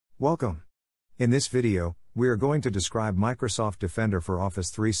Welcome. In this video, we are going to describe Microsoft Defender for Office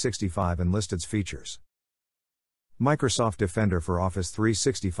 365 and list its features. Microsoft Defender for Office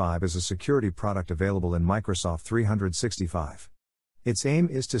 365 is a security product available in Microsoft 365. Its aim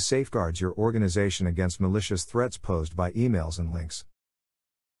is to safeguard your organization against malicious threats posed by emails and links.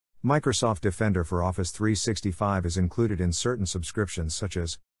 Microsoft Defender for Office 365 is included in certain subscriptions such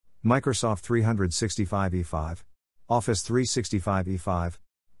as Microsoft 365 E5, Office 365 E5,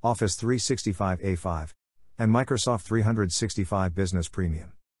 Office 365 A5, and Microsoft 365 Business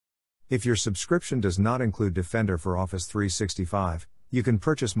Premium. If your subscription does not include Defender for Office 365, you can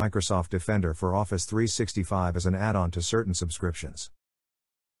purchase Microsoft Defender for Office 365 as an add-on to certain subscriptions.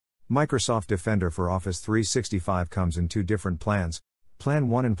 Microsoft Defender for Office 365 comes in two different plans, Plan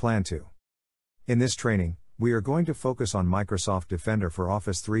 1 and Plan 2. In this training, we are going to focus on Microsoft Defender for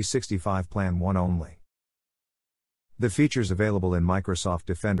Office 365 Plan 1 only. The features available in Microsoft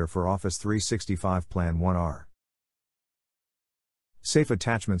Defender for Office 365 Plan 1 are Safe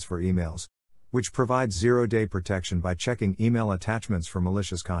Attachments for Emails, which provides zero-day protection by checking email attachments for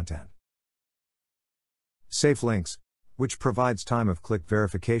malicious content. Safe Links, which provides time-of-click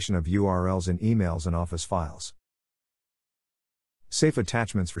verification of URLs in emails and Office files. Safe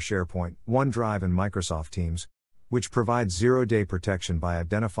Attachments for SharePoint, OneDrive and Microsoft Teams, which provides zero-day protection by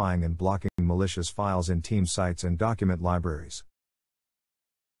identifying and blocking malicious files in team sites and document libraries.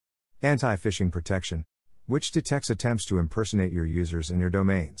 Anti-phishing protection, which detects attempts to impersonate your users and your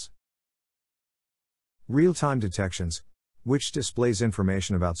domains. Real-time detections, which displays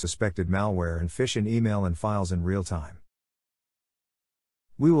information about suspected malware and phish in email and files in real time.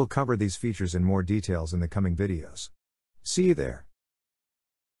 We will cover these features in more details in the coming videos. See you there.